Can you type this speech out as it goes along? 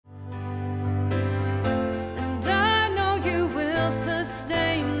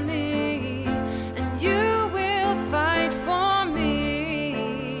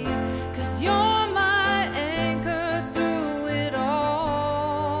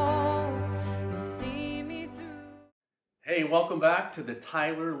Hey, welcome back to the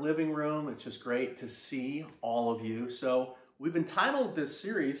Tyler Living Room. It's just great to see all of you. So we've entitled this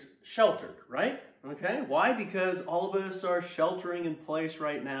series Sheltered, right? Okay, why? Because all of us are sheltering in place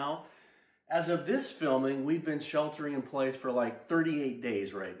right now. As of this filming, we've been sheltering in place for like 38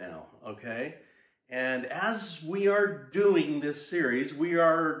 days right now, okay? And as we are doing this series, we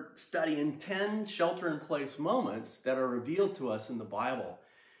are studying 10 shelter-in-place moments that are revealed to us in the Bible.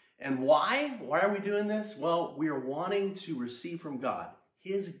 And why? Why are we doing this? Well, we are wanting to receive from God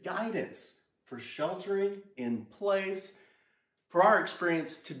His guidance for sheltering in place for our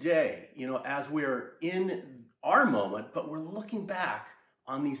experience today, as we are in our moment, but we're looking back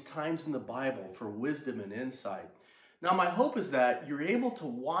on these times in the Bible for wisdom and insight. Now, my hope is that you're able to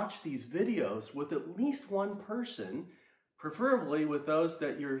watch these videos with at least one person, preferably with those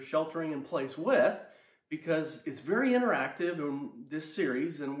that you're sheltering in place with, because it's very interactive in this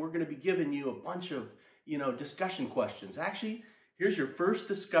series, and we're going to be giving you a bunch of, discussion questions. Actually, here's your first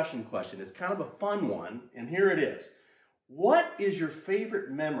discussion question. It's kind of a fun one, and here it is. What is your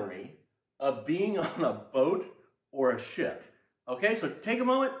favorite memory of being on a boat or a ship? Okay, so take a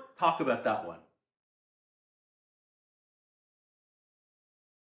moment, talk about that one.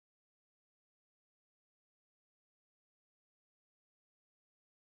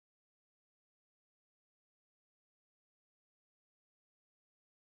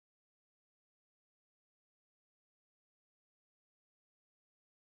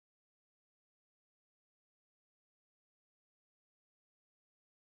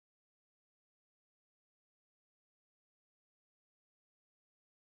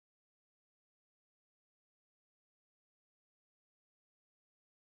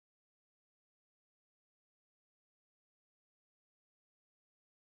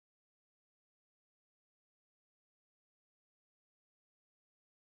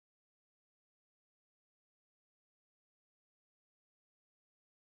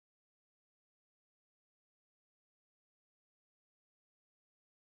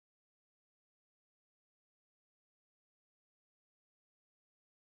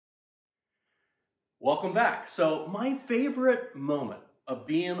 Welcome back. So my favorite moment of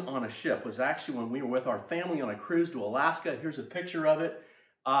being on a ship was actually when we were with our family on a cruise to Alaska. Here's a picture of it.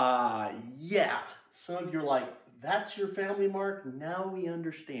 Yeah, some of you are like, that's your family, Mark? Now we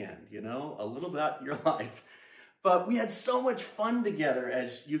understand, a little about your life. But we had so much fun together,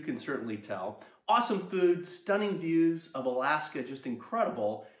 as you can certainly tell. Awesome food, stunning views of Alaska, just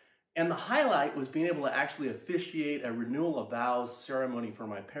incredible. And the highlight was being able to actually officiate a renewal of vows ceremony for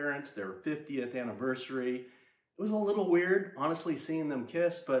my parents, their 50th anniversary. It was a little weird, honestly, seeing them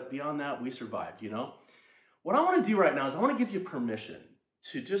kiss, but beyond that, we survived, What I want to do right now is I want to give you permission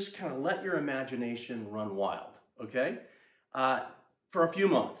to just kind of let your imagination run wild, okay? For a few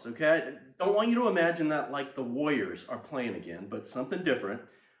moments, okay? I don't want you to imagine that like the Warriors are playing again, but something different.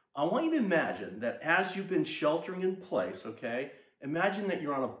 I want you to imagine that as you've been sheltering in place, okay? Imagine that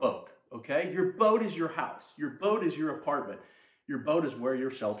you're on a boat, okay? Your boat is your house. Your boat is your apartment. Your boat is where you're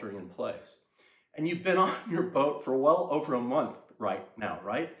sheltering in place. And you've been on your boat for well over a month right now,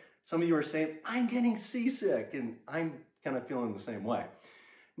 right? Some of you are saying, I'm getting seasick, and I'm kind of feeling the same way.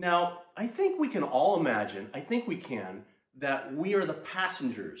 Now, I think we can all imagine, that we are the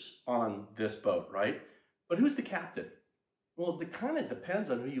passengers on this boat, right? But who's the captain? Well, it kind of depends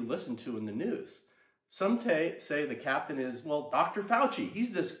on who you listen to in the news. Some say the captain is, Dr. Fauci.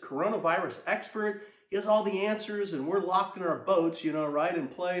 He's this coronavirus expert. He has all the answers, and we're locked in our boats, right in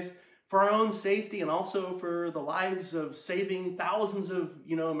place for our own safety and also for the lives of saving thousands of,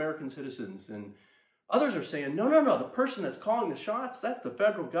 American citizens. And others are saying, no, the person that's calling the shots, that's the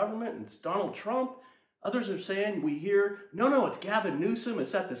federal government, and it's Donald Trump. Others are saying, we hear, no, it's Gavin Newsom.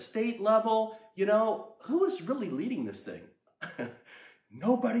 It's at the state level. Who is really leading this thing?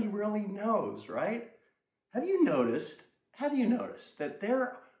 Nobody really knows, right? Have you noticed that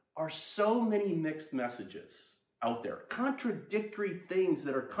there are so many mixed messages out there, contradictory things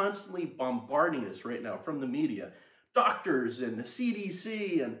that are constantly bombarding us right now from the media, doctors and the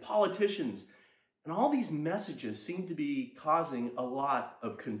CDC and politicians, and all these messages seem to be causing a lot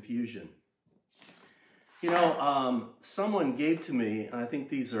of confusion. Someone gave to me, and I think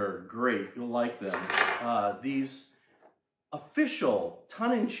these are great, you'll like them, these official,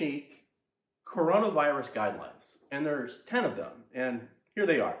 tongue-in-cheek coronavirus guidelines, and there's 10 of them, and here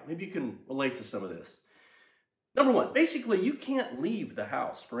they are. Maybe you can relate to some of this. Number one, basically, you can't leave the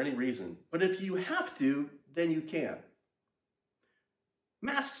house for any reason, but if you have to, then you can.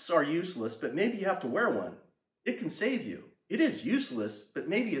 Masks are useless, but maybe you have to wear one. It can save you. It is useless, but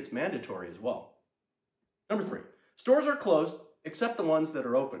maybe it's mandatory as well. Number three, stores are closed, except the ones that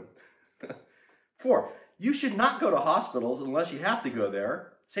are open. 4, You should not go to hospitals unless you have to go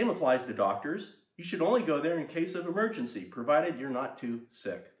there. Same applies to doctors. You should only go there in case of emergency, provided you're not too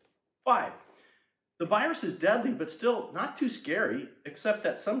sick. 5, the virus is deadly, but still not too scary, except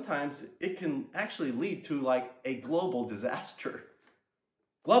that sometimes it can actually lead to like a global disaster.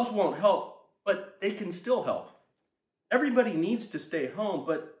 Gloves won't help, but they can still help. Everybody needs to stay home,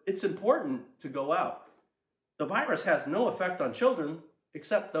 but it's important to go out. The virus has no effect on children,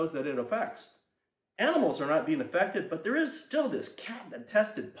 except those that it affects. Animals are not being affected, but there is still this cat that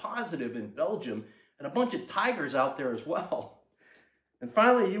tested positive in Belgium and a bunch of tigers out there as well. And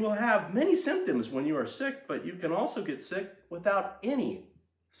finally, you will have many symptoms when you are sick, but you can also get sick without any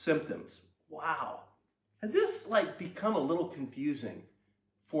symptoms. Wow. Has this like become a little confusing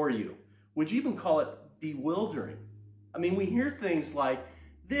for you? Would you even call it bewildering? I mean, we hear things like,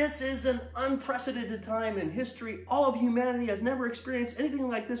 this is an unprecedented time in history. All of humanity has never experienced anything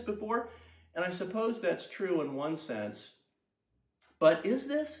like this before. And I suppose that's true in one sense. But is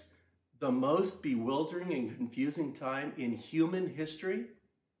this the most bewildering and confusing time in human history?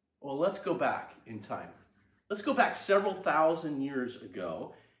 Well, let's go back in time. Let's go back several thousand years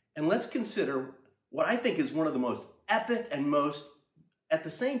ago, and let's consider what I think is one of the most epic and most, at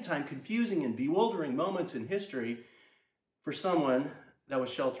the same time, confusing and bewildering moments in history for someone that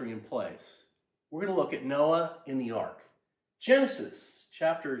was sheltering in place. We're going to look at Noah in the ark. Genesis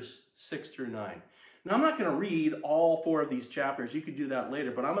chapters 6 through 9. Now, I'm not going to read all 4 of these chapters. You could do that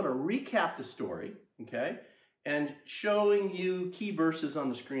later, but I'm going to recap the story, okay, and showing you key verses on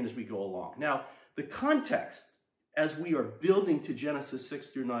the screen as we go along. Now, the context as we are building to Genesis 6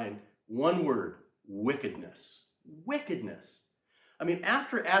 through 9, one word, wickedness. Wickedness. I mean,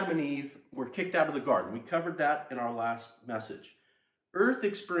 after Adam and Eve were kicked out of the garden, we covered that in our last message. Earth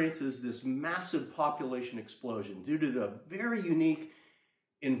experiences this massive population explosion due to the very unique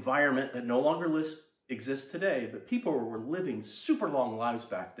environment that no longer exists today, but people were living super long lives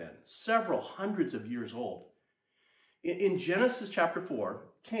back then, several hundreds of years old. In Genesis chapter 4,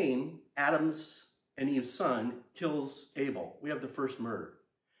 Cain, Adam's and Eve's son, kills Abel. We have the first murder.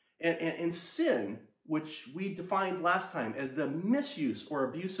 And sin, which we defined last time as the misuse or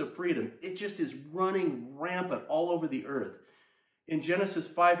abuse of freedom, it just is running rampant all over the earth. In Genesis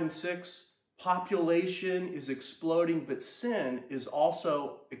 5 and 6, population is exploding, but sin is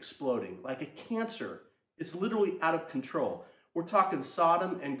also exploding like a cancer. It's literally out of control. We're talking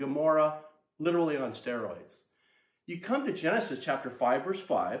Sodom and Gomorrah, literally on steroids. You come to Genesis chapter 5, verse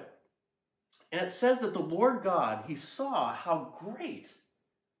 5, and it says that the Lord God, he saw how great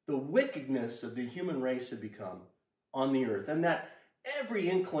the wickedness of the human race had become on the earth, and that every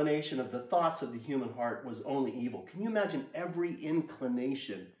inclination of the thoughts of the human heart was only evil. Can you imagine every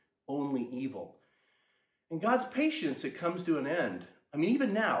inclination only evil? And God's patience, it comes to an end. I mean,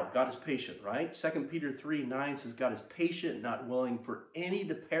 even now, God is patient, right? 2 Peter 3:9 says God is patient, not willing for any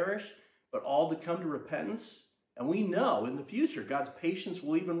to perish, but all to come to repentance. And we know in the future, God's patience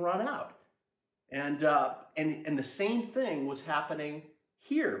will even run out. And the same thing was happening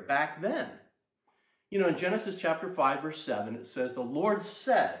here back then. You know, in Genesis chapter 5, verse 7, it says, the Lord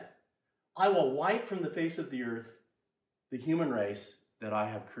said, I will wipe from the face of the earth the human race that I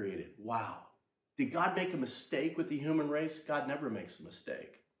have created. Wow. Did God make a mistake with the human race? God never makes a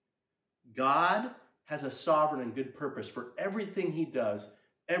mistake. God has a sovereign and good purpose for everything he does,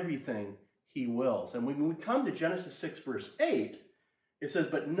 everything he wills. And when we come to Genesis 6, verse 8, it says,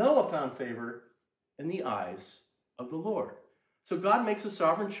 but Noah found favor in the eyes of the Lord. So God makes a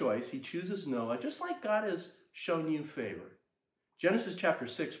sovereign choice. He chooses Noah, just like God has shown you favor. Genesis chapter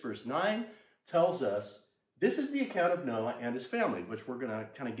 6, verse 9 tells us this is the account of Noah and his family, which we're going to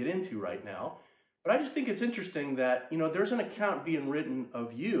kind of get into right now. But I just think it's interesting that, you know, there's an account being written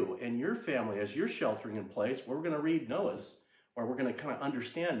of you and your family as you're sheltering in place. We're going to read Noah's, or we're going to kind of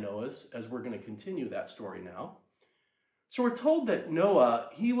understand Noah's as we're going to continue that story now. So we're told that Noah,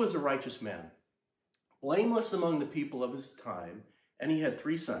 he was a righteous man, blameless among the people of his time, and he had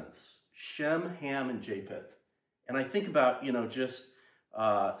 3 sons, Shem, Ham, and Japheth. And I think about, you know, just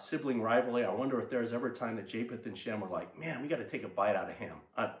sibling rivalry. I wonder if there was ever a time that Japheth and Shem were like, man, we got to take a bite out of Ham.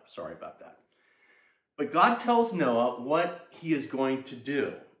 I'm sorry about that. But God tells Noah what he is going to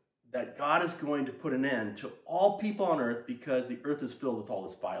do, that God is going to put an end to all people on earth because the earth is filled with all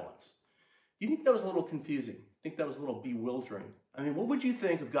this violence. Do you think that was a little confusing? Think that was a little bewildering? I mean, what would you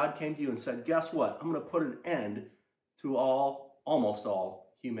think if God came to you and said, guess what? I'm going to put an end to almost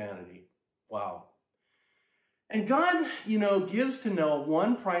all humanity. Wow. And God, you know, gives to Noah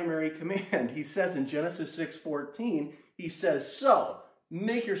one primary command. He says in Genesis 6:14, he says, so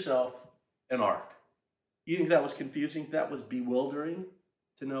make yourself an ark. You think that was confusing? That was bewildering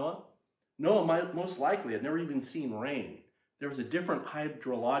to Noah? Noah most likely had never even seen rain. There was a different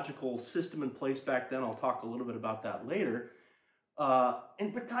hydrological system in place back then. I'll talk a little bit about that later.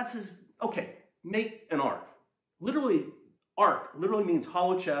 But God says, okay, make an ark. Ark literally means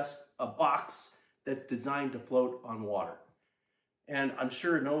hollow chest, a box that's designed to float on water. And I'm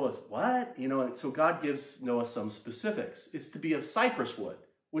sure Noah's, what? And so God gives Noah some specifics. It's to be of cypress wood,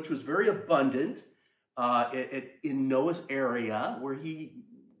 which was very abundant in Noah's area, where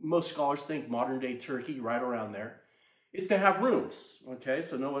most scholars think modern day Turkey, right around there. It's to have rooms, okay?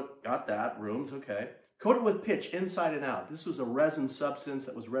 So Noah got that, rooms, okay. Coat it with pitch inside and out. This was a resin substance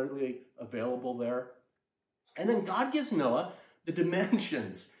that was readily available there. And then God gives Noah the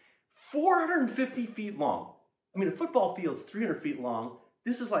dimensions, 450 feet long. I mean, a football field's 300 feet long.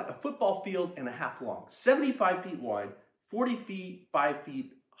 This is like a football field and a half long, 75 feet wide, 40 feet, 5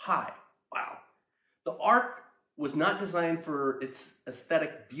 feet high. Wow. The ark was not designed for its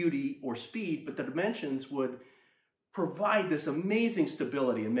aesthetic beauty or speed, but the dimensions would provide this amazing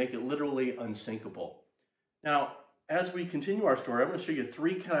stability and make it literally unsinkable. Now, as we continue our story, I'm going to show you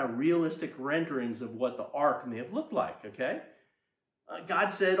 3 kind of realistic renderings of what the ark may have looked like, okay?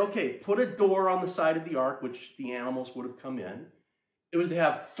 God said, okay, put a door on the side of the ark, which the animals would have come in. It was to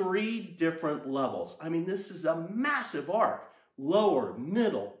have 3 different levels. I mean, this is a massive ark. Lower,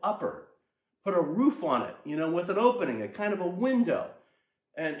 middle, upper. Put a roof on it, with an opening, a kind of a window.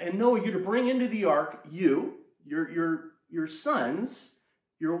 And Noah, you're to bring into the ark your sons,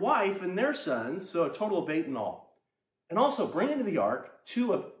 your wife and their sons, so a total of 8 in all. And also bring into the ark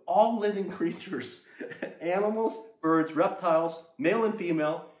 2 of all living creatures, animals, birds, reptiles, male and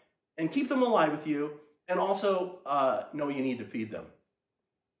female, and keep them alive with you, and also know you need to feed them.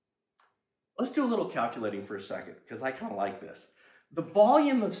 Let's do a little calculating for a second, because I kind of like this. The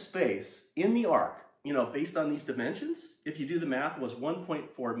volume of space in the ark, based on these dimensions, if you do the math, was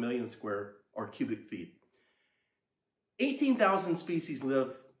 1.4 million square or cubic feet. 18,000 species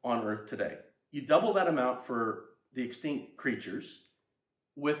live on Earth today. You double that amount for the extinct creatures.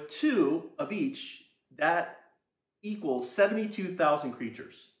 With 2 of each, that equals 72,000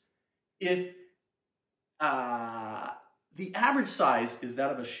 creatures. If the average size is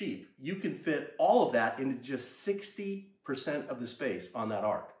that of a sheep, you can fit all of that into just 60% of the space on that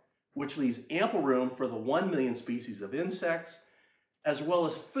ark, which leaves ample room for the 1 million species of insects, as well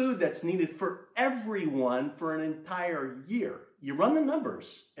as food that's needed for everyone for an entire year. You run the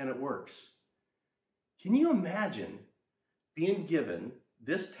numbers and it works. Can you imagine being given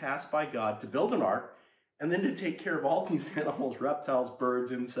this task by God to build an ark and then to take care of all these animals, reptiles,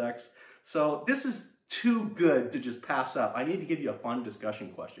 birds, insects? So this is too good to just pass up. I need to give you a fun discussion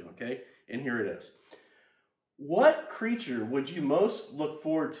question, okay? And here it is. What creature would you most look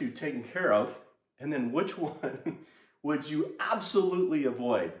forward to taking care of? And then which one would you absolutely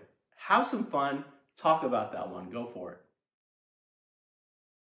avoid? Have some fun. Talk about that one. Go for it.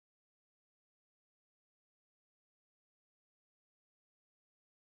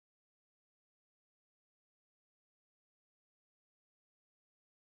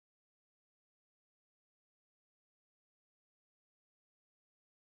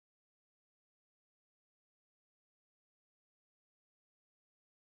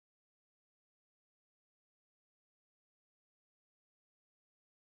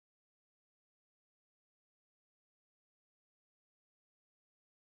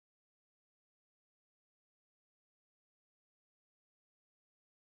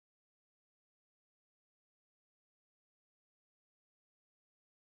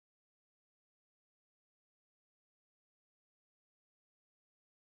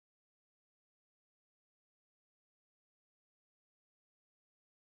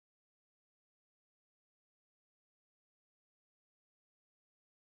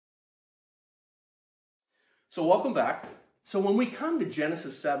 So welcome back. So when we come to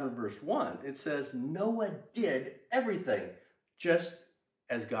Genesis 7 verse 1, it says Noah did everything just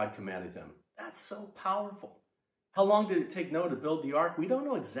as God commanded him. That's so powerful. How long did it take Noah to build the ark? We don't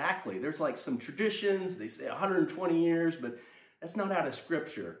know exactly. There's like some traditions. They say 120 years, but that's not out of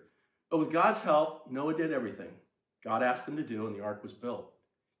scripture. But with God's help, Noah did everything God asked him to do, and the ark was built.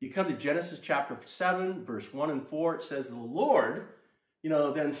 You come to Genesis chapter 7, verse 1 and 4, it says, the Lord,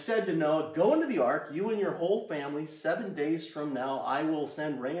 then said to Noah, go into the ark, you and your whole family. 7 days from now, I will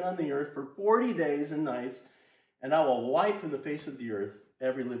send rain on the earth for 40 days and nights, and I will wipe from the face of the earth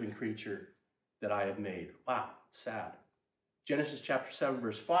every living creature that I have made. Wow, sad. Genesis chapter 7,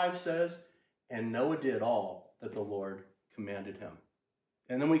 verse 5 says, and Noah did all that the Lord commanded him.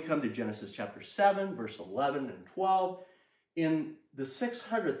 And then we come to Genesis chapter 7, verse 11 and 12. In the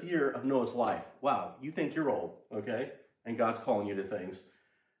 600th year of Noah's life, wow, you think you're old, okay? And God's calling you to things.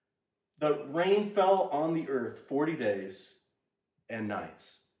 The rain fell on the earth 40 days and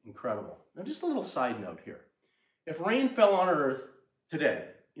nights. Incredible. Now, just a little side note here. If rain fell on earth today,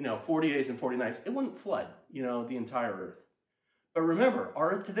 40 days and 40 nights, it wouldn't flood, the entire earth. But remember,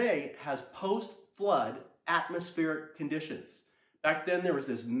 our earth today has post-flood atmospheric conditions. Back then, there was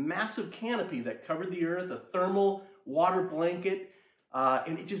this massive canopy that covered the earth, a thermal water blanket,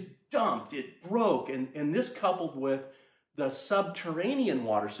 and it just dumped, it broke. And this coupled with the subterranean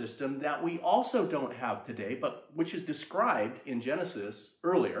water system that we also don't have today, but which is described in Genesis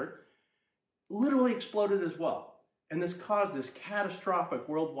earlier, literally exploded as well. And this caused this catastrophic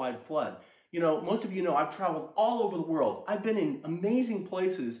worldwide flood. Most of you know I've traveled all over the world. I've been in amazing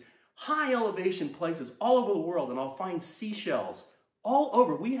places, high elevation places all over the world, and I'll find seashells all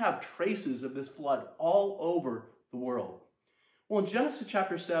over. We have traces of this flood all over the world. Well, in Genesis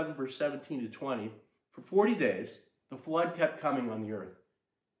chapter 7, verse 17 to 20, for 40 days, the flood kept coming on the earth.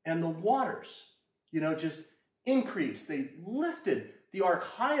 And the waters, just increased. They lifted the ark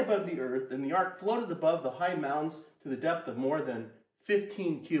high above the earth, and the ark floated above the high mountains to the depth of more than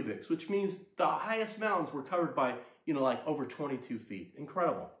 15 cubits, which means the highest mountains were covered by, over 22 feet.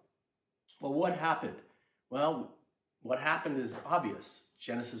 Incredible. Well, what happened? Well, what happened is obvious.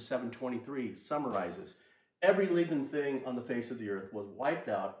 Genesis 7:23 summarizes. Every living thing on the face of the earth was wiped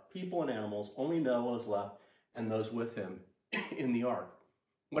out, people and animals, only Noah was left, and those with him in the ark.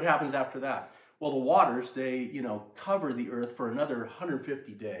 What happens after that? Well, the waters, they, cover the earth for another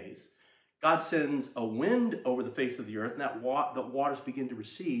 150 days. God sends a wind over the face of the earth, and the waters begin to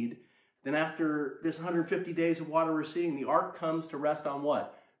recede. Then after this 150 days of water receding, the ark comes to rest on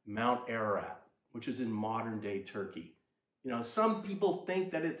what? Mount Ararat, which is in modern-day Turkey. Some people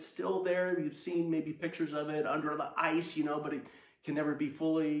think that it's still there. You've seen maybe pictures of it under the ice, but it can never be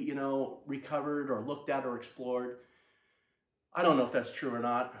fully, recovered or looked at or explored. I don't know if that's true or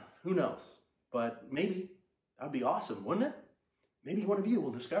not. Who knows? But maybe. That'd be awesome, wouldn't it? Maybe one of you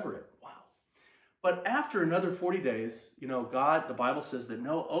will discover it. Wow. But after another 40 days, God, the Bible says that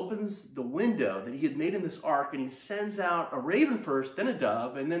Noah opens the window that he had made in this ark, and he sends out a raven first, then a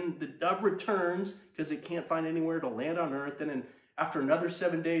dove, and then the dove returns because it can't find anywhere to land on earth. And then after another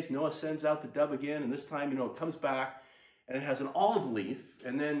 7 days, Noah sends out the dove again, and this time, it comes back, and it has an olive leaf,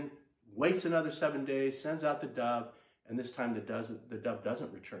 and then waits another 7 days, sends out the dove, and this time the dove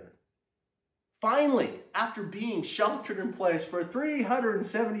doesn't return. Finally, after being sheltered in place for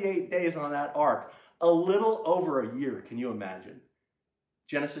 378 days on that ark, a little over a year, can you imagine?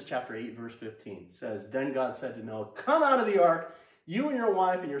 Genesis chapter 8, verse 15 says, Then God said to Noah, Come out of the ark, you and your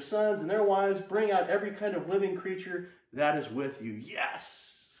wife and your sons and their wives, bring out every kind of living creature that is with you.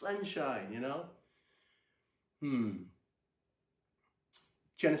 Yes, sunshine,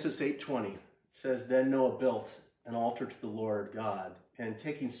 Genesis 8:20 says, Then Noah built an altar to the Lord God, and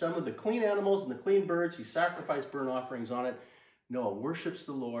taking some of the clean animals and the clean birds, he sacrificed burnt offerings on it. Noah worships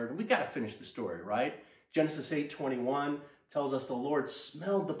the Lord. And we got to finish the story, right? Genesis 8:21 tells us the Lord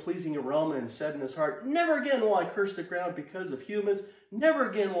smelled the pleasing aroma and said in his heart, Never again will I curse the ground because of humans. Never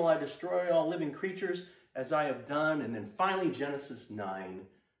again will I destroy all living creatures as I have done. And then finally, Genesis 9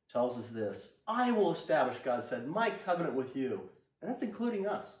 tells us this. I will establish, God said, my covenant with you. And that's including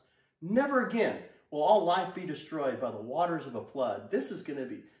us. Never again will all life be destroyed by the waters of a flood. This is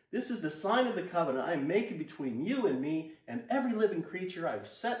the sign of the covenant I am making between you and me and every living creature. I have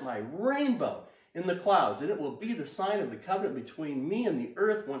set my rainbow in the clouds, and it will be the sign of the covenant between me and the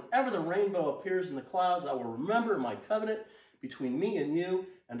earth. Whenever the rainbow appears in the clouds, I will remember my covenant between me and you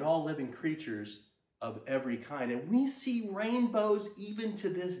and all living creatures of every kind. And we see rainbows even to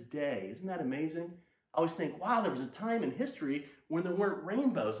this day. Isn't that amazing? I always think, wow, there was a time in history when there weren't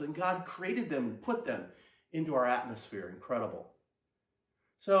rainbows, and God created them and put them into our atmosphere. Incredible.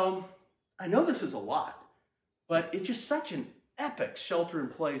 So I know this is a lot, but it's just such an epic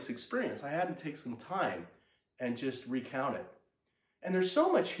shelter-in-place experience. I had to take some time and just recount it. And there's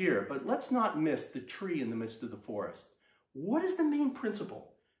so much here, but let's not miss the tree in the midst of the forest. What is the main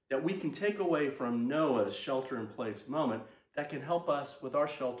principle that we can take away from Noah's shelter-in-place moment that can help us with our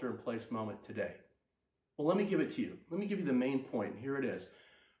shelter-in-place moment today? Well, let me give it to you. Let me give you the main point. Here it is.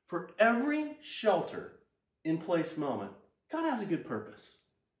 For every shelter-in-place moment, God has a good purpose.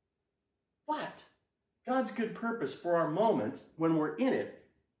 But God's good purpose for our moments when we're in it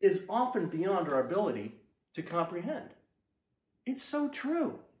is often beyond our ability to comprehend. It's so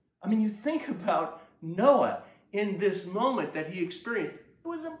true. I mean, you think about Noah in this moment that he experienced. It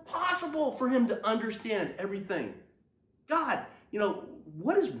was impossible for him to understand everything. God,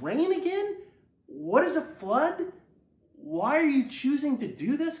 what is rain again? What is a flood? Why are you choosing to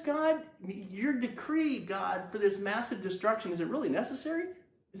do this, God? Your decree, God, for this massive destruction, is it really necessary?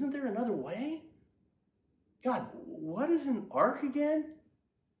 Isn't there another way? God, what is an ark again?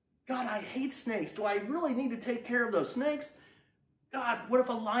 God, I hate snakes. Do I really need to take care of those snakes? God, what if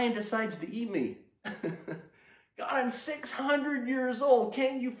a lion decides to eat me? God, I'm 600 years old.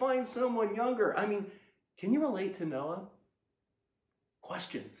 Can't you find someone younger? I mean, can you relate to Noah?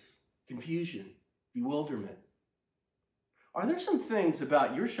 Questions, confusion, bewilderment. Are there some things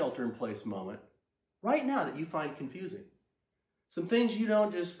about your shelter-in-place moment right now that you find confusing? Some things you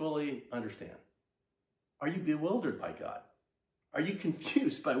don't just fully understand? Are you bewildered by God? Are you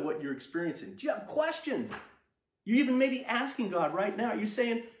confused by what you're experiencing? Do you have questions? You're even maybe asking God right now. You're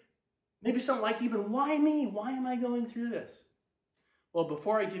saying maybe something like even, why me? Why am I going through this? Well,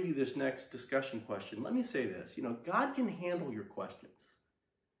 before I give you this next discussion question, let me say this. God can handle your questions.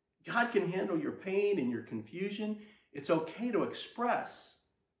 God can handle your pain and your confusion. It's okay to express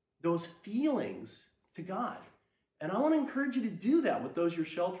those feelings to God. And I want to encourage you to do that with those you're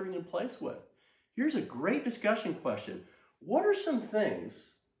sheltering in place with. Here's a great discussion question. What are some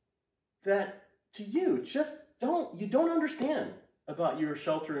things that to you you don't understand about your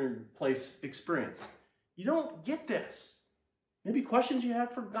shelter-in-place experience? You don't get this. Maybe questions you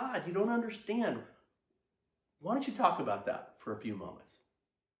have for God you don't understand. Why don't you talk about that for a few moments?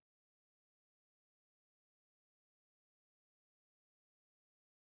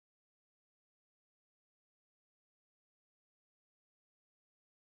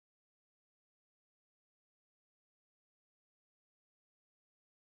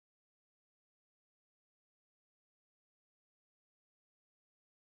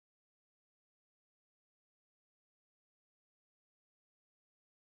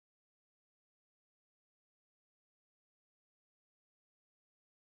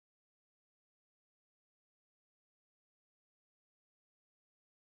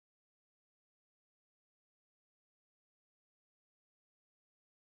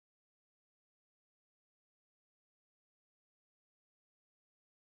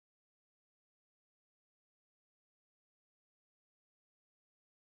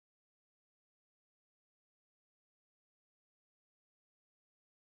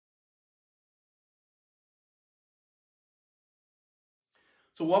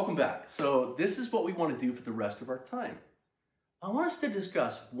 So welcome back. So this is what we want to do for the rest of our time. I want us to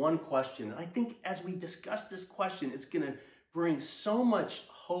discuss one question. And I think as we discuss this question, it's going to bring so much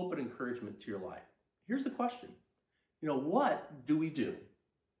hope and encouragement to your life. Here's the question. What do we do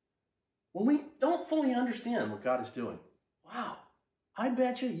when we don't fully understand what God is doing? Wow. I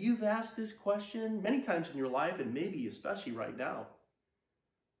bet you've asked this question many times in your life, and maybe especially right now.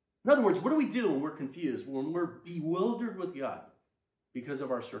 In other words, what do we do when we're confused, when we're bewildered with God because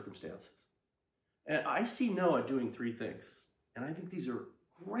of our circumstances? And I see Noah doing three things. And I think these are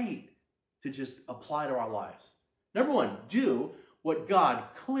great to just apply to our lives. Number one, do what God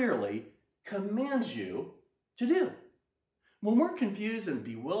clearly commands you to do. When we're confused and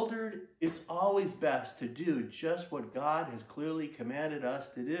bewildered, it's always best to do just what God has clearly commanded us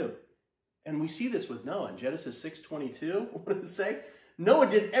to do. And we see this with Noah in Genesis 6:22. What does it say? Noah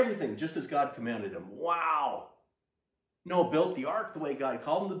did everything just as God commanded him. Wow. Noah built the ark the way God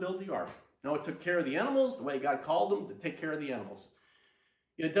called him to build the ark. Noah took care of the animals the way God called him to take care of the animals.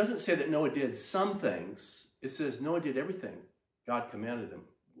 It doesn't say that Noah did some things. It says Noah did everything God commanded him.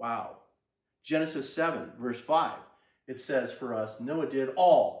 Wow. Genesis 7, verse 5. It says for us, Noah did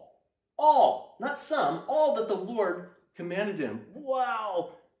all, not some, all that the Lord commanded him.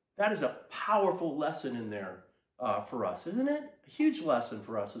 Wow. That is a powerful lesson in there for us, isn't it? A huge lesson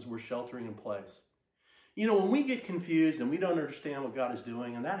for us as we're sheltering in place. When we get confused and we don't understand what God is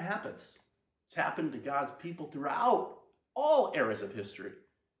doing, and that happens. It's happened to God's people throughout all eras of history.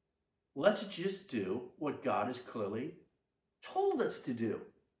 Let's just do what God has clearly told us to do.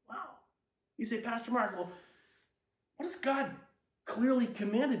 Wow. You say, Pastor Mark, well, what has God clearly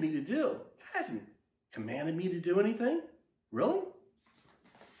commanded me to do? God hasn't commanded me to do anything. Really?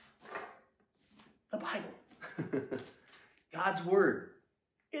 The Bible. God's word.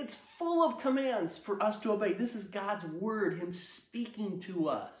 It's full of commands for us to obey. This is God's word, him speaking to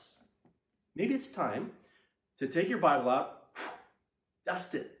us. Maybe it's time to take your Bible out,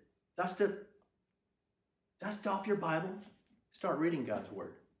 dust off your Bible, start reading God's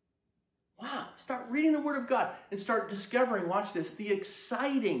word. Wow, start reading the word of God and start discovering, watch this, the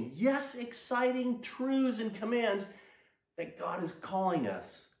exciting truths and commands that God is calling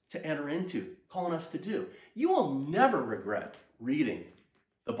us to enter into, calling us to do. You will never regret reading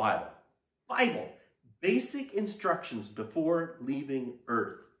the Bible. Basic instructions before leaving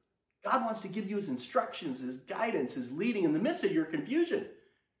earth. God wants to give you his instructions, his guidance, his leading in the midst of your confusion.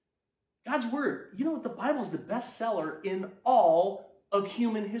 God's word, the Bible is the bestseller in all of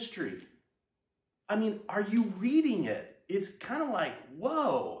human history. I mean, are you reading it? It's kind of like,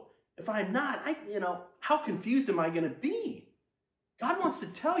 whoa, if I'm not, how confused am I going to be? God wants to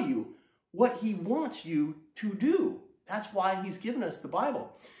tell you what he wants you to do. That's why he's given us the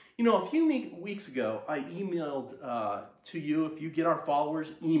Bible. A few weeks ago, I emailed to you, if you get our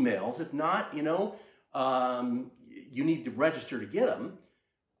followers emails. If not, you need to register to get them.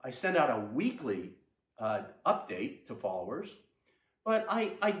 I send out a weekly update to followers. But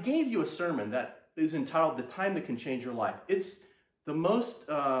I gave you a sermon that is entitled The Time That Can Change Your Life. It's the most,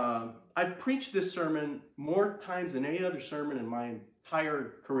 I've preached this sermon more times than any other sermon in my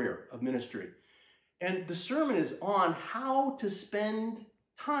entire career of ministry. And the sermon is on how to spend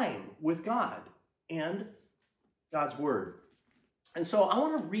time with God and God's Word. And so I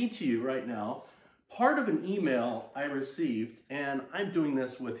want to read to you right now part of an email I received, and I'm doing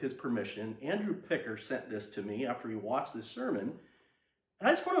this with his permission. Andrew Picker sent this to me after he watched this sermon. And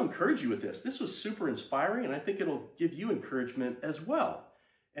I just want to encourage you with this. This was super inspiring, and I think it'll give you encouragement as well.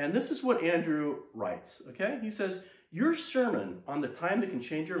 And this is what Andrew writes, okay? He says, your sermon on the time that can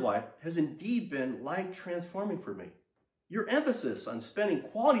change your life has indeed been life-transforming for me. Your emphasis on spending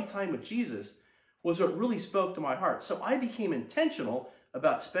quality time with Jesus was what really spoke to my heart. So I became intentional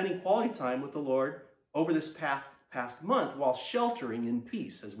about spending quality time with the Lord over this past month while sheltering in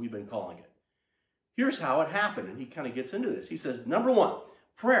peace, as we've been calling it. Here's how it happened, and he kind of gets into this. He says, number one,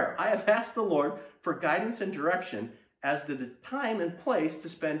 prayer. I have asked the Lord for guidance and direction as to the time and place to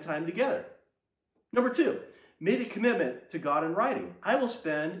spend time together. Number two, made a commitment to God in writing. I will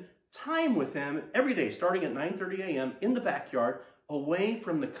spend time with him every day, starting at 9:30 a.m. in the backyard, away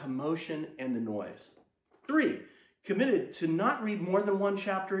from the commotion and the noise. 3, committed to not read more than 1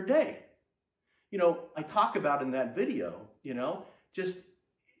 chapter a day. I talk about in that video, just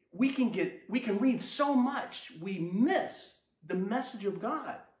we can read so much, we miss the message of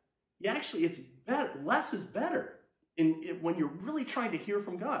God. It's better, less is better when you're really trying to hear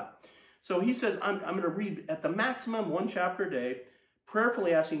from God. So he says, I'm going to read at the maximum 1 chapter a day,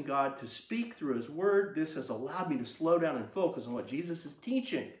 prayerfully asking God to speak through his word. This has allowed me to slow down and focus on what Jesus is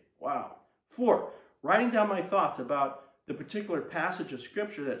teaching. Wow. 4, writing down my thoughts about the particular passage of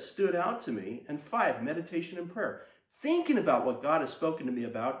scripture that stood out to me. And 5, meditation and prayer. Thinking about what God has spoken to me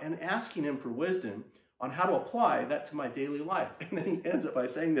about and asking him for wisdom on how to apply that to my daily life. And then he ends up by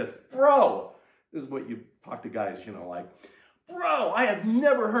saying this, bro, this is what you talk to guys, like, bro, I have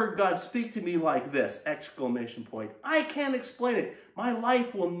never heard God speak to me like this, exclamation point. I can't explain it. My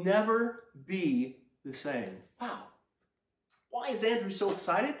life will never be the same. Wow. Why is Andrew so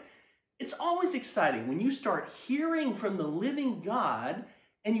excited? It's always exciting when you start hearing from the living God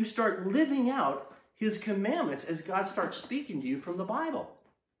and you start living out his commandments as God starts speaking to you from the Bible.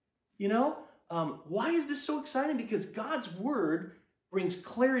 Why is this so exciting? Because God's word brings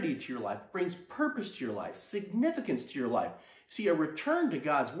clarity to your life, brings purpose to your life, significance to your life. See, a return to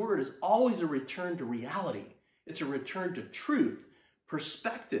God's word is always a return to reality. It's a return to truth,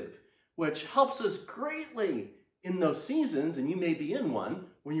 perspective, which helps us greatly in those seasons, and you may be in one,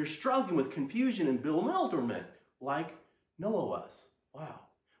 when you're struggling with confusion and bewilderment, like Noah was. Wow.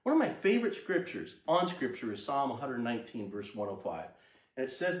 One of my favorite scriptures on scripture is Psalm 119, verse 105. And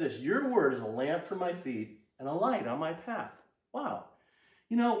it says this, your word is a lamp for my feet and a light on my path. Wow.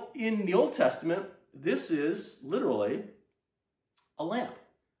 In the Old Testament, this is literally a lamp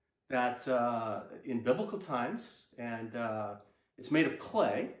that in biblical times, and it's made of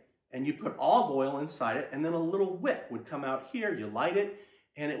clay, and you put olive oil inside it, and then a little wick would come out here, you light it,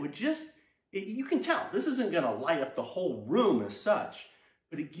 and it would you can tell, this isn't going to light up the whole room as such,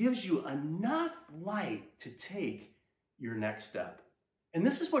 but it gives you enough light to take your next step. And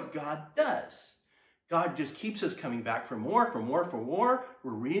this is what God does. God just keeps us coming back for more, for more, for more.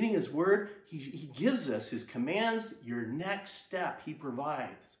 We're reading his word. He gives us his commands, your next step he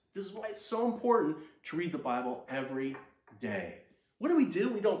provides. This is why it's so important to read the Bible every day. What do?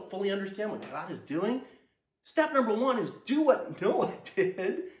 We don't fully understand what God is doing. Step number 1 is do what Noah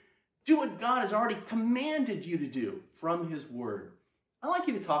did. Do what God has already commanded you to do from his word. I'd like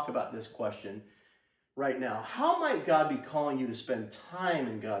you to talk about this question right now. How might God be calling you to spend time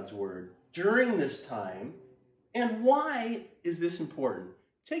in God's word during this time? And why is this important?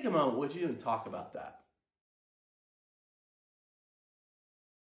 Take a moment, would you, and talk about that.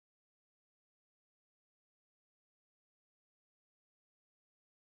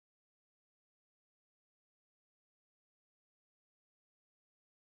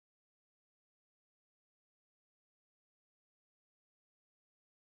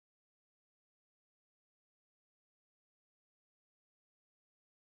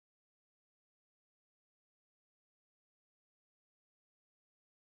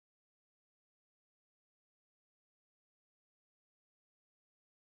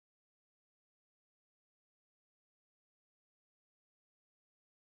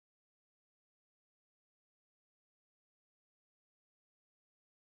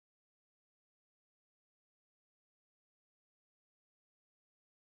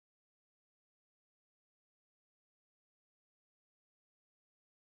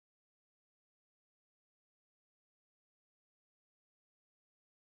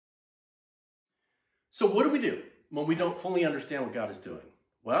 So what do when we don't fully understand what God is doing?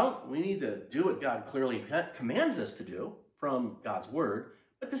 Well, we need to do what God clearly commands us to do from God's word.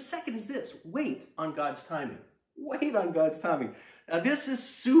 But the second is this: wait on God's timing. Wait on God's timing. Now, this is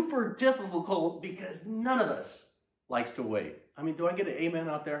super difficult because none of us likes to wait. I mean, do I get an amen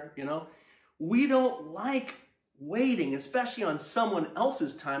out there? You know, we don't like waiting, especially on someone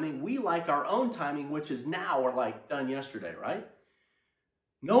else's timing. We like our own timing, which is now or like done yesterday, right?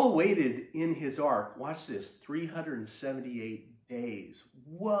 Noah waited in his ark, watch this, 378 days.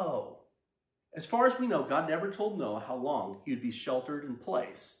 Whoa. As far as we know, God never told Noah how long he would be sheltered in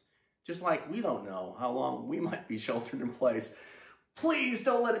place. Just like we don't know how long we might be sheltered in place. Please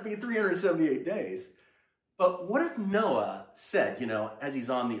don't let it be 378 days. But what if Noah said, you know, as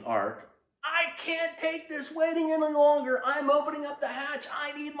he's on the ark, I can't take this waiting any longer. I'm opening up the hatch.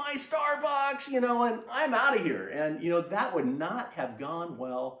 I need my Starbucks, you know, and I'm out of here. And, you know, that would not have gone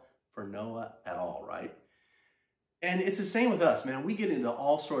well for Noah at all, right? And it's the same with us, man. We get into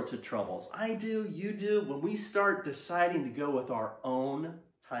all sorts of troubles. I do, you do, when we start deciding to go with our own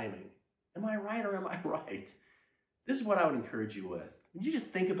timing. Am I right or am I right? This is what I would encourage you with. Would you just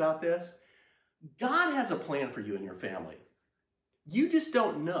think about this? God has a plan for you and your family. You just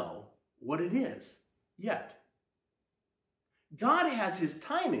don't know what it is yet. God has his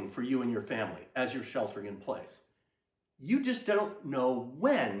timing for you and your family as you're sheltering in place. You just don't know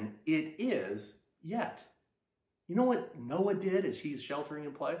when it is yet. You know what Noah did as he's sheltering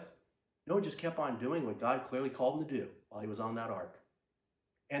in place? Noah just kept on doing what God clearly called him to do while he was on that ark.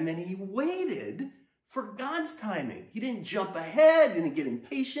 And then he waited for God's timing. He didn't jump ahead, didn't get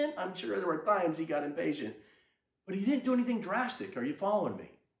impatient. I'm sure there were times he got impatient, but he didn't do anything drastic. Are you following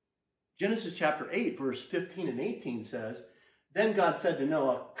me? Genesis chapter 8, verse 15 and 18 says, then God said to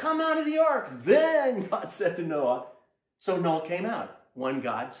Noah, come out of the ark. Then God said to Noah, so Noah came out when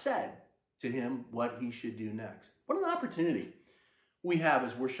God said to him what he should do next. What an opportunity we have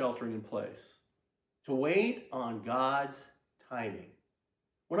as we're sheltering in place to wait on God's timing.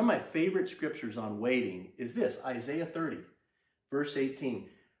 One of my favorite scriptures on waiting is this, Isaiah 30, verse 18.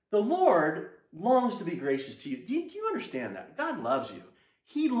 The Lord longs to be gracious to you. Do you understand that? God loves you.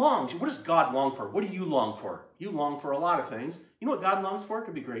 He longs. What does God long for? What do you long for? You long for a lot of things. You know what God longs for?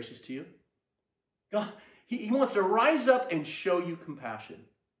 To be gracious to you. God, he wants to rise up and show you compassion.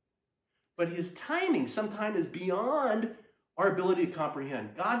 But his timing sometimes is beyond our ability to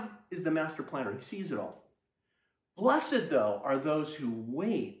comprehend. God is the master planner. He sees it all. Blessed, though, are those who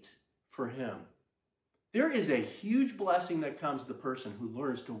wait for him. There is a huge blessing that comes to the person who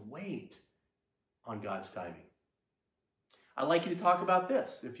learns to wait on God's timing. I'd like you to talk about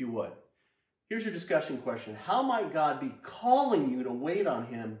this, if you would. Here's your discussion question. How might God be calling you to wait on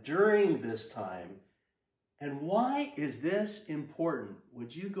him during this time? And why is this important?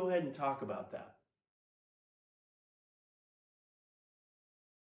 Would you go ahead and talk about that?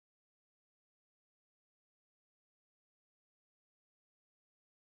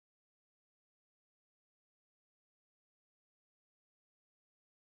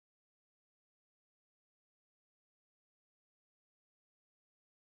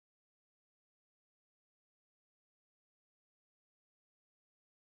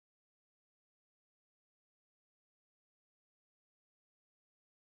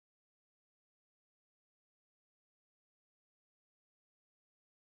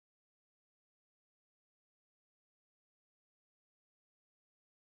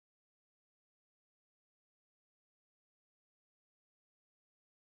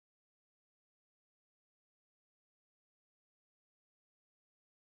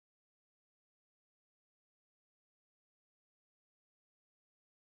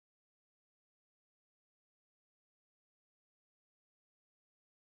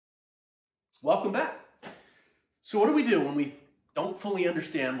 Welcome back. So what do we do when we don't fully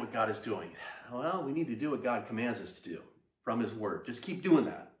understand what God is doing? Well, we need to do what God commands us to do from his word. Just keep doing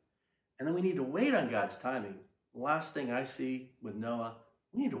that. And then we need to wait on God's timing. The last thing I see with Noah,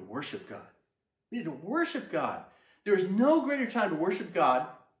 we need to worship God. We need to worship God. There is no greater time to worship God,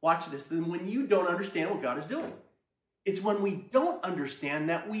 watch this, than when you don't understand what God is doing. It's when we don't understand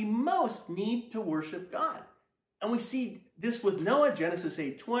that we most need to worship God. And we see this with Noah, Genesis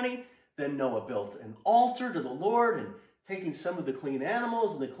 8:20. Then Noah built an altar to the Lord, and taking some of the clean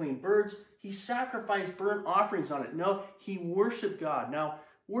animals and the clean birds, he sacrificed burnt offerings on it. No, he worshiped God. Now,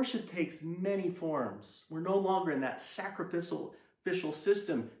 worship takes many forms. We're no longer in that sacrificial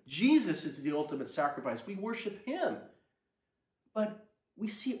system. Jesus is the ultimate sacrifice. We worship him. But we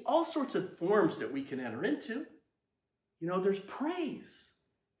see all sorts of forms that we can enter into. You know, there's praise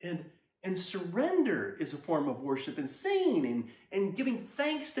and surrender is a form of worship, and singing and giving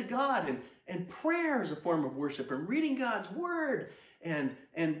thanks to God And prayer is a form of worship, and reading God's word and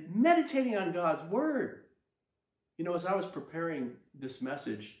meditating on God's word. You know, as I was preparing this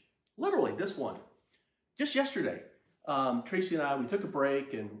message, literally this one, just yesterday, Tracy and I, we took a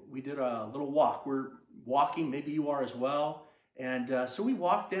break and we did a little walk. We're walking, maybe you are as well. And so we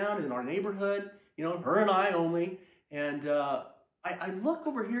walked down in our neighborhood, you know, her and I only. And I look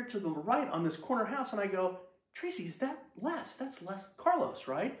over here to the right on this corner house and I go, Tracy, is that Les? That's Les Carlos,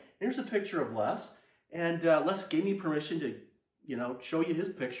 right? Here's a picture of Les. And Les gave me permission to, you know, show you his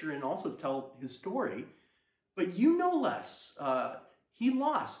picture and also tell his story. But you know Les, he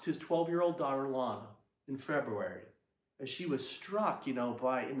lost his 12-year-old daughter, Lana, in February as she was struck, you know,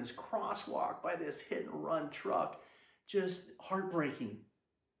 in this crosswalk, by this hit and run truck. Just heartbreaking.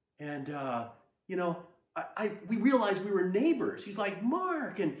 And, you know, we realized we were neighbors. He's like,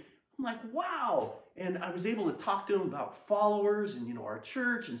 Mark, and I'm like, wow. And I was able to talk to him about followers and, you know, our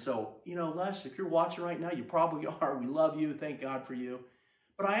church. And so, you know, Les, if you're watching right now, you probably are. We love you. Thank God for you.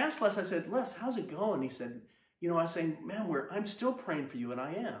 But I asked Les, I said, Les, how's it going? He said, you know, I was saying, man, I'm still praying for you, and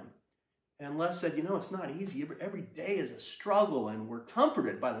I am. And Les said, you know, it's not easy. Every day is a struggle, and we're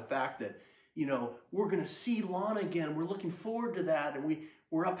comforted by the fact that, you know, we're going to see Lana again. We're looking forward to that, and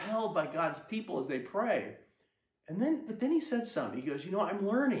we're upheld by God's people as they pray. But then he said something. He goes, you know, I'm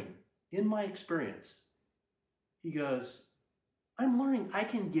learning in my experience. He goes, I'm learning I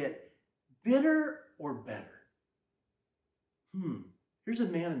can get bitter or better. Here's a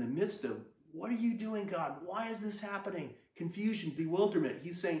man in the midst of, what are you doing, God? Why is this happening? Confusion, bewilderment.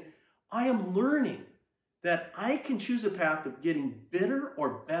 He's saying, I am learning that I can choose a path of getting bitter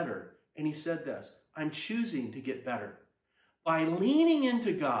or better. And he said this, I'm choosing to get better. By leaning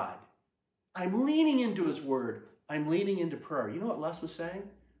into God, I'm leaning into his word, I'm leaning into prayer. You know what Les was saying?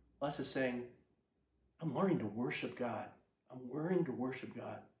 Les is saying, I'm learning to worship God. I'm learning to worship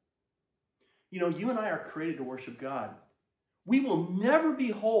God. You know, you and I are created to worship God. We will never be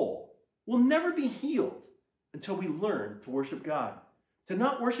whole. We'll never be healed until we learn to worship God. To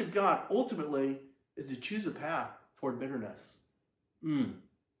not worship God, ultimately, is to choose a path toward bitterness. You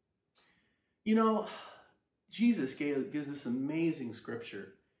know, Jesus gives this amazing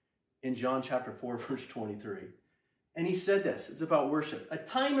scripture in John chapter 4, verse 23. And he said this, it's about worship. A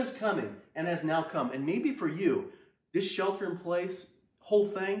time is coming and has now come. And maybe for you, this shelter in place, whole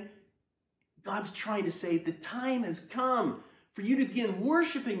thing, God's trying to say, the time has come for you to begin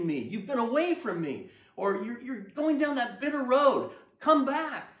worshiping me. You've been away from me. Or you're going down that bitter road. Come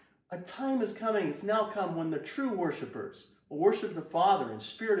back. A time is coming. It's now come when the true worshipers will worship the Father in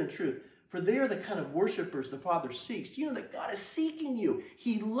spirit and truth. For they are the kind of worshipers the Father seeks. Do you know that God is seeking you?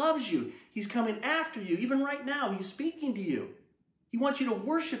 He loves you. He's coming after you. Even right now, he's speaking to you. He wants you to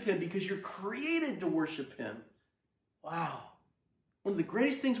worship him because you're created to worship him. Wow. One of the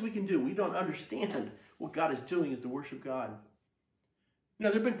greatest things we can do, we don't understand what God is doing, is to worship God. You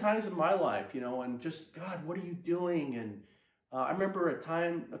know, there have been times in my life, you know, and just, God, what are you doing? And I remember a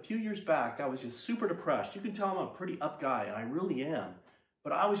time, a few years back, I was just super depressed. You can tell I'm a pretty up guy, and I really am.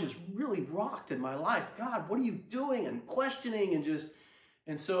 But I was just really rocked in my life. God, what are you doing? And questioning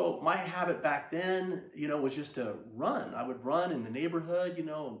and so my habit back then, you know, was just to run. I would run in the neighborhood, you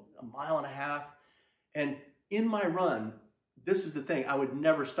know, 1.5 miles. And in my run, this is the thing, I would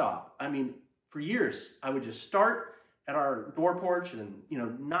never stop. I mean, for years, I would just start at our door porch and, you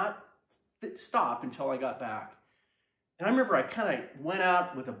know, not stop until I got back. And I remember I kind of went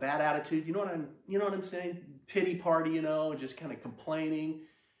out with a bad attitude. You know what I'm saying? Pity party, you know, just kind of complaining.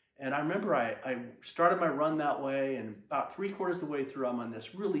 And I remember I started my run that way, and about 3/4 of the way through, I'm on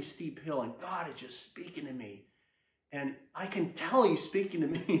this really steep hill, and God is just speaking to me. And I can tell he's speaking to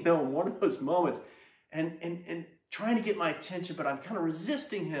me, you know, in one of those moments, and trying to get my attention, but I'm kind of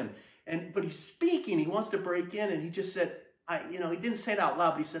resisting him. But he's speaking, he wants to break in, and he just said, he didn't say it out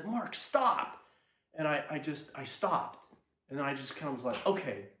loud, but he said, Mark, stop. And I stopped. And then I just kind of was like,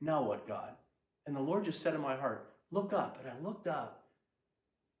 okay, now what, God? And the Lord just said in my heart, look up. And I looked up,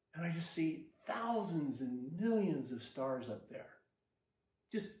 and I just see thousands and millions of stars up there.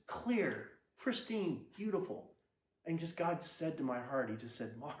 Just clear, pristine, beautiful. And just God said to my heart, he just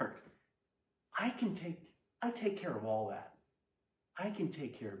said, Mark, I take care of all that. I can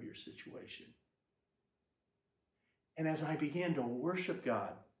take care of your situation. And as I began to worship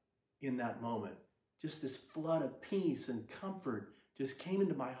God in that moment, just this flood of peace and comfort just came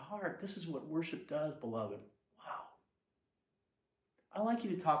into my heart. This is what worship does, beloved. Wow. I'd like you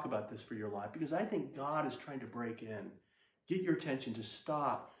to talk about this for your life, because I think God is trying to break in, get your attention to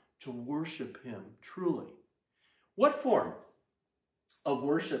stop, to worship him truly. What form of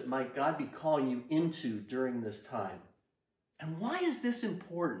worship might God be calling you into during this time? And why is this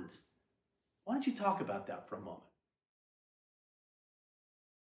important? Why don't you talk about that for a moment?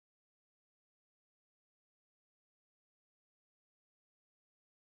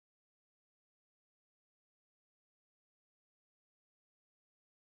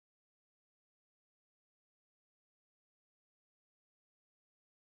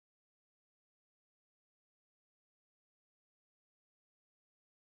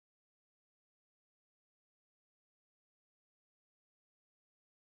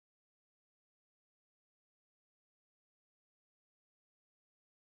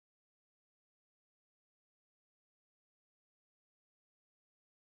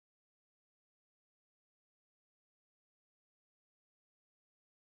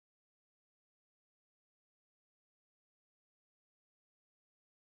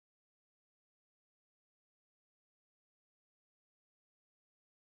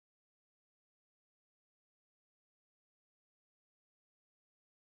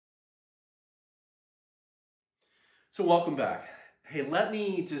 So welcome back. Hey, let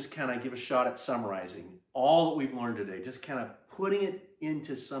me just kind of give a shot at summarizing all that we've learned today, just kind of putting it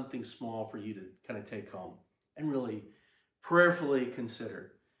into something small for you to kind of take home and really prayerfully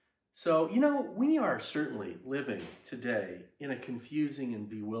consider. So, we are certainly living today in a confusing and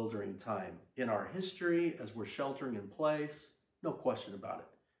bewildering time in our history as we're sheltering in place, no question about it.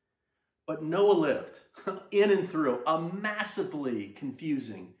 But Noah lived in and through a massively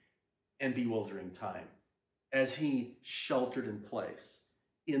confusing and bewildering time as he sheltered in place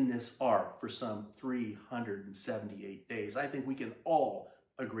in this ark for some 378 days. I think we can all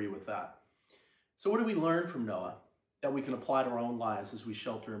agree with that. So what do we learn from Noah that we can apply to our own lives as we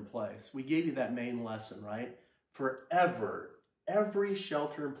shelter in place? We gave you that main lesson, right? Forever, every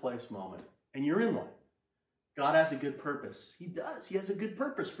shelter in place moment, and you're in one, God has a good purpose. He does. He has a good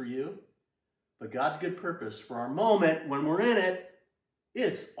purpose for you. But God's good purpose for our moment, when we're in it,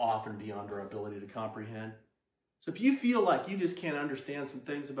 it's often beyond our ability to comprehend. So if you feel like you just can't understand some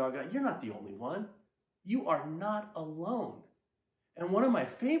things about God, you're not the only one. You are not alone. And one of my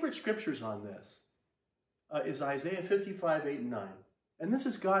favorite scriptures on this is Isaiah 55, 8 and 9. And this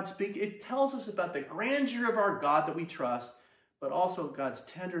is God speaking. It tells us about the grandeur of our God that we trust, but also God's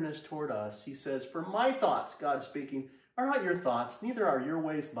tenderness toward us. He says, "For my thoughts," God speaking, "are not your thoughts, neither are your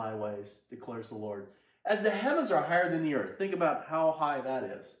ways my ways, declares the Lord. As the heavens are higher than the earth," think about how high that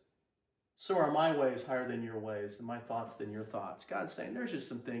is, "so are my ways higher than your ways, and my thoughts than your thoughts." God's saying there's just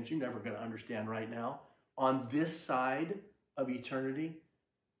some things you're never going to understand right now on this side of eternity.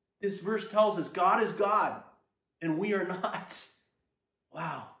 This verse tells us God is God, and we are not.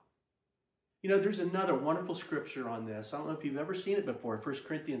 Wow. There's another wonderful scripture on this. I don't know if you've ever seen it before, 1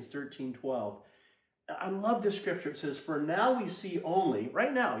 Corinthians 13:12. I love this scripture. It says, "For now we see only,"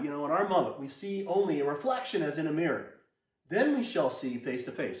 right now, in our moment, we see only a reflection as in a mirror. "Then we shall see face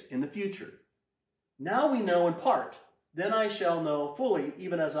to face," in the future. "Now we know in part. Then I shall know fully,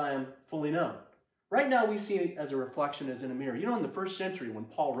 even as I am fully known." Right now we see it as a reflection as in a mirror. In the first century when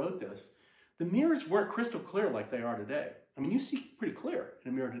Paul wrote this, the mirrors weren't crystal clear like they are today. You see pretty clear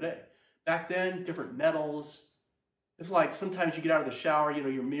in a mirror today. Back then, different metals. It's like sometimes you get out of the shower,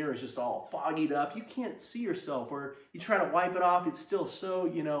 your mirror is just all foggied up. You can't see yourself, or you try to wipe it off. It's still so,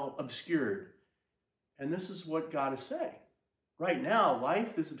 obscured. And this is what God is saying. Right now,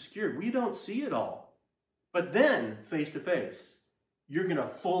 life is obscured. We don't see it all. But then, face to face, you're going to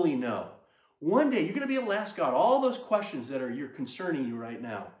fully know. One day, you're going to be able to ask God all those questions that are concerning you right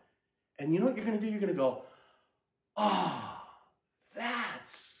now. And you know what you're going to do? You're going to go, "Oh,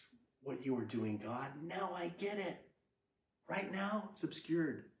 that's what you were doing, God. Now I get it." Right now, it's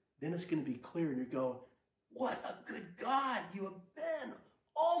obscured. Then it's going to be clear, and you go, "What a good God you have been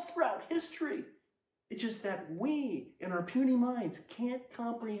all throughout history." It's just that we, in our puny minds, can't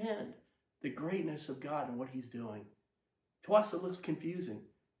comprehend the greatness of God and what he's doing. To us, it looks confusing.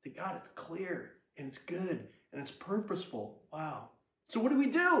 To God, it's clear, and it's good, and it's purposeful. Wow. So what do we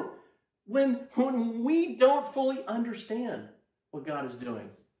do when we don't fully understand what God is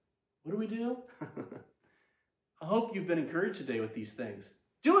doing? What do we do? I hope you've been encouraged today with these things.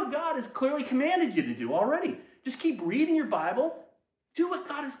 Do what God has clearly commanded you to do already. Just keep reading your Bible. Do what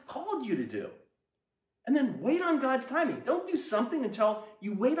God has called you to do. And then wait on God's timing. Don't do something until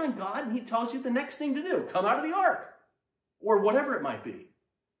you wait on God and he tells you the next thing to do. Come out of the ark or whatever it might be.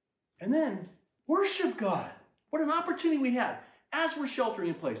 And then worship God. What an opportunity we have as we're sheltering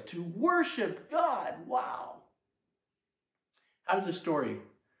in place to worship God. Wow. How does the story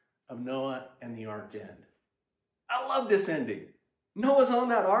of Noah and the ark end? I love this ending. Noah's on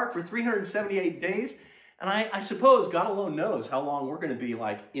that ark for 378 days. And I suppose God alone knows how long we're going to be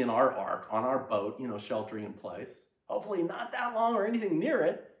like in our ark, on our boat, sheltering in place. Hopefully not that long or anything near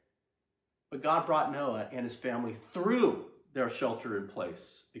it. But God brought Noah and his family through their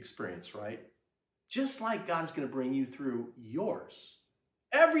shelter-in-place experience, right? Just like God is going to bring you through yours.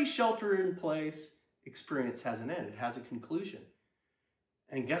 Every shelter-in-place experience has an end. It has a conclusion.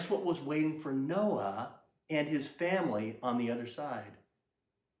 And guess what was waiting for Noah and his family on the other side?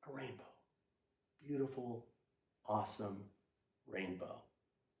 A rainbow. Beautiful, awesome rainbow.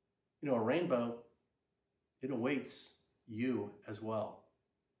 You know, a rainbow, it awaits you as well.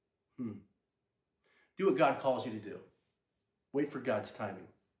 Do what God calls you to do. Wait for God's timing.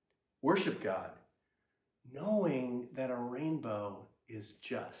 Worship God, knowing that a rainbow is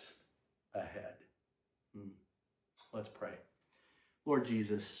just ahead. Let's pray. Lord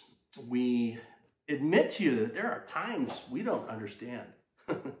Jesus, we admit to you that there are times we don't understand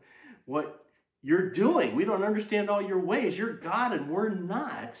what you're doing. We don't understand all your ways. You're God and we're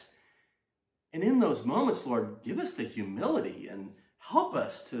not. And in those moments, Lord, give us the humility and help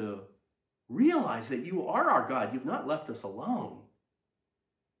us to realize that you are our God. You've not left us alone.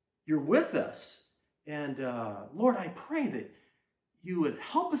 You're with us. And Lord, I pray that you would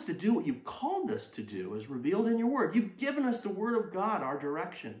help us to do what you've called us to do as revealed in your word. You've given us the word of God, our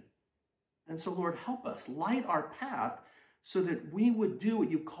direction. And so, Lord, help us light our path so that we would do what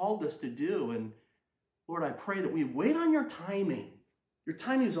you've called us to do. And Lord, I pray that we wait on your timing. Your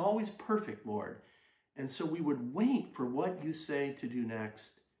timing is always perfect, Lord. And so we would wait for what you say to do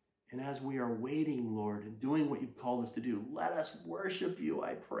next. And as we are waiting, Lord, and doing what you've called us to do, let us worship you,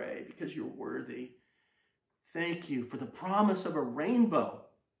 I pray, because you're worthy. Thank you for the promise of a rainbow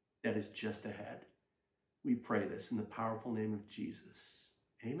that is just ahead. We pray this in the powerful name of Jesus.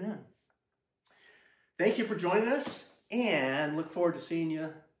 Amen. Thank you for joining us, and look forward to seeing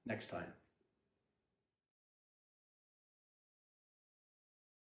you next time.